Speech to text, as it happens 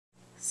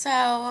So,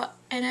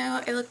 I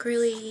know I look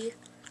really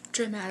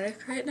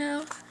dramatic right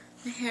now.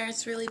 My hair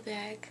is really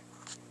big.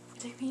 It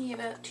took me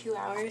about 2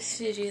 hours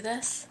to do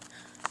this.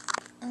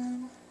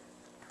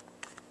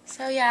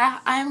 So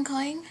yeah, I'm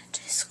going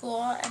to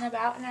school in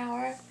about an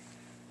hour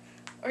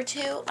or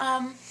two.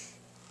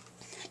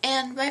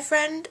 And my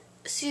friend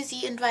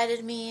Susie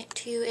invited me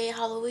to a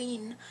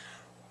Halloween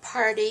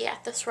party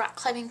at this rock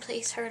climbing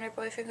place her and her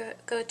boyfriend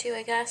go to,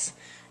 I guess.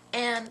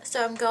 And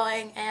so I'm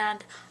going,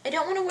 and I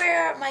don't want to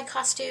wear my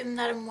costume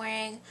that I'm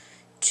wearing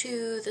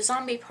to the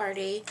zombie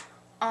party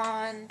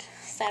on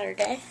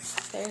Saturday.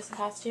 There's the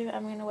costume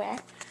I'm going to wear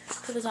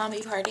to the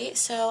zombie party.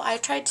 So I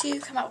tried to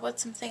come up with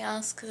something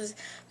else because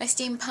my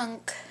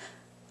steampunk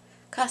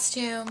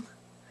costume,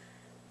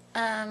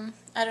 I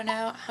don't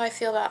know how I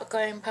feel about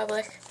going in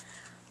public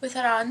with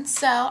it on.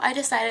 So I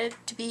decided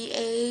to be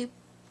a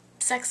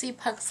sexy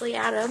Pugsley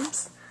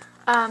Addams.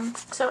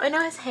 So I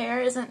know his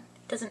hair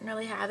doesn't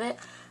really have it,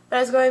 but I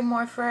was going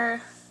more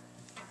for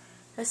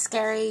a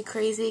scary,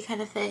 crazy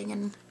kind of thing,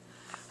 and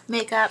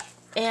makeup,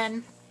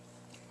 and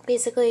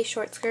basically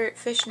short skirt,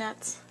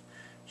 fishnets,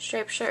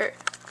 striped shirt.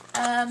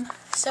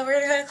 So we're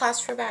gonna go to class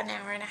for about an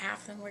hour and a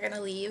half, and we're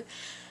gonna leave,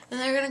 and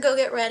then we're gonna go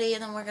get ready,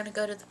 and then we're gonna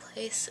go to the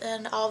place,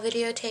 and I'll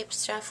videotape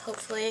stuff.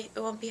 Hopefully it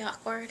won't be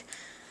awkward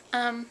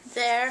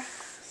there.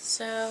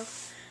 So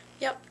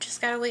yep,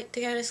 just gotta wait to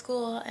go to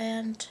school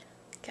and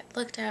get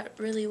looked at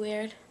really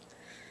weird.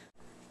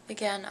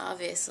 Again,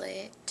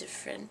 obviously,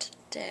 different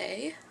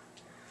day.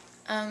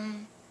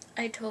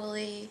 I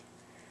totally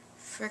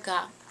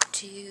forgot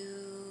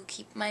to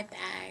keep my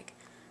bag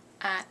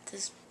at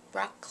this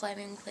rock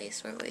climbing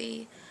place where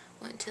we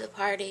went to the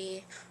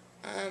party.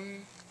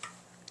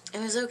 It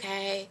was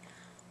okay.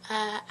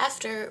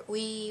 After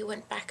we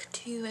went back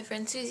to my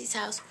friend Susie's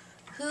house,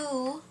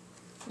 who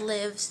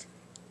lives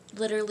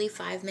literally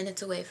 5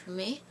 minutes away from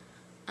me.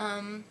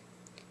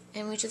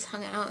 And we just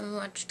hung out and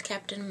watched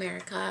Captain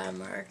America, and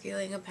we're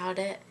arguing about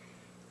it,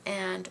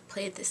 and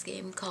played this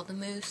game called The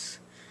Moose.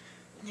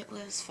 And it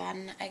was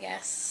fun, I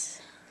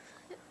guess.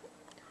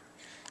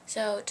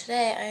 So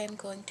today I am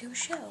going to a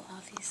show,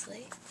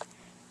 obviously,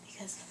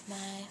 because of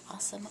my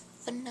awesome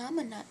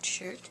Phenomenut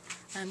shirt.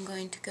 I'm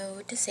going to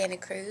go to Santa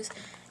Cruz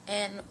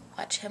and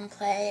watch him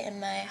play,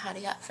 and my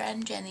hottie hot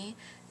friend Jenny,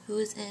 who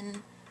was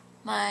in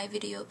my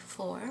video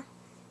before,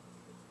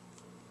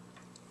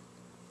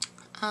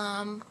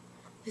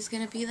 is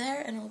gonna be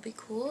there, and it'll be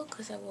cool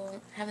because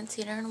haven't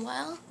seen her in a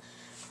while,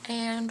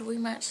 and we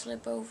might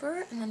slip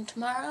over, and then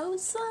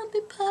tomorrow's zombie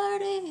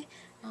party.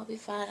 It'll be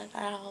fun.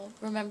 I'll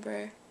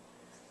remember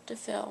to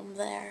film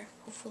there,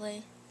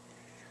 hopefully.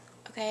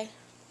 Okay.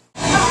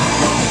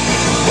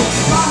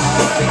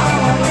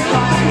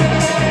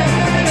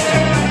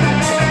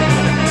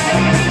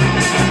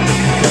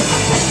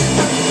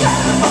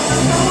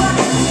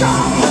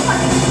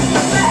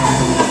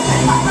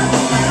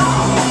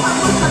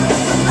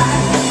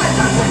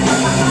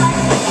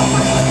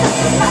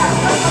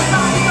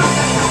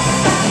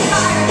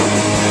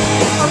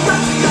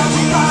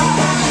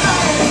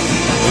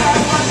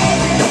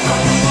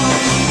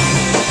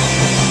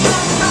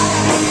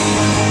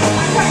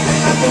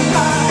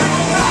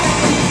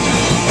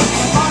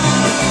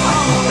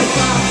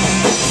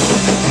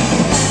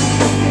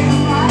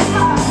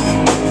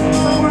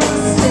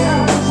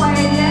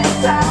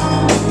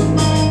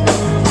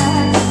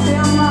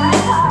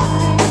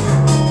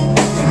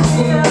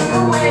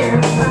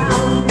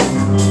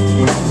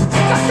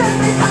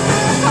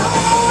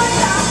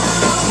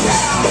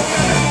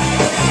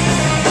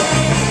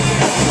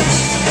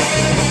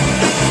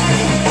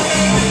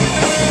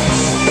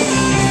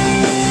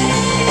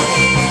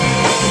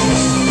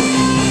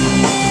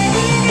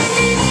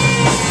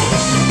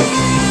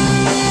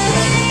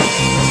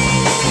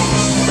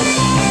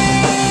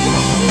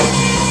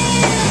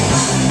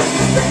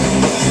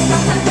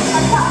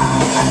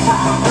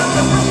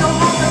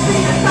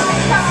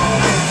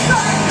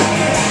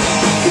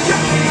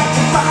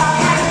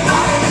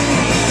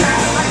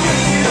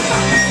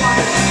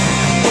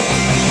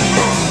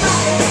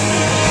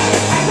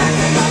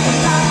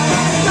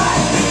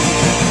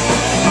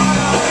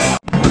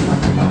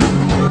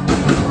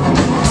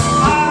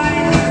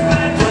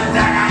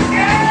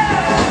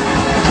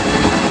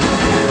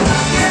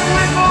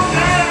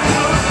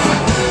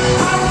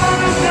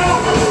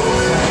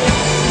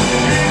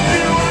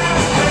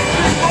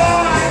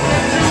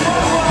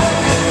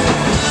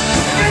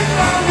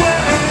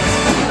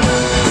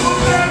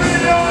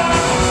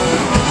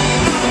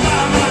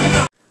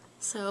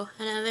 So,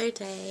 another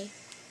day.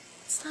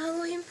 It's the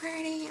Halloween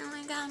party. Oh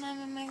my god,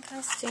 I'm in my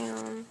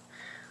costume.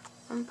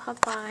 I'm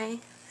Popeye.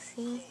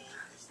 See?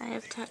 I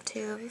have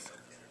tattoos.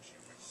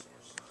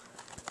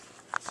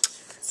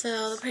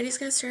 So, the party's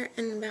gonna start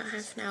in about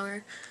half an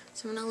hour,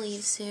 so I'm gonna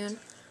leave soon.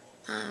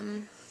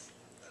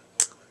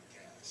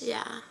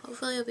 Yeah,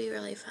 hopefully it'll be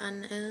really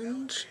fun,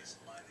 and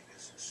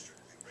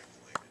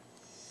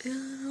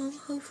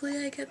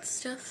hopefully I get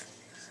stuff.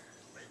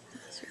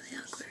 That was really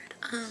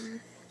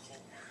awkward.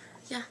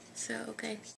 Yeah, so, okay.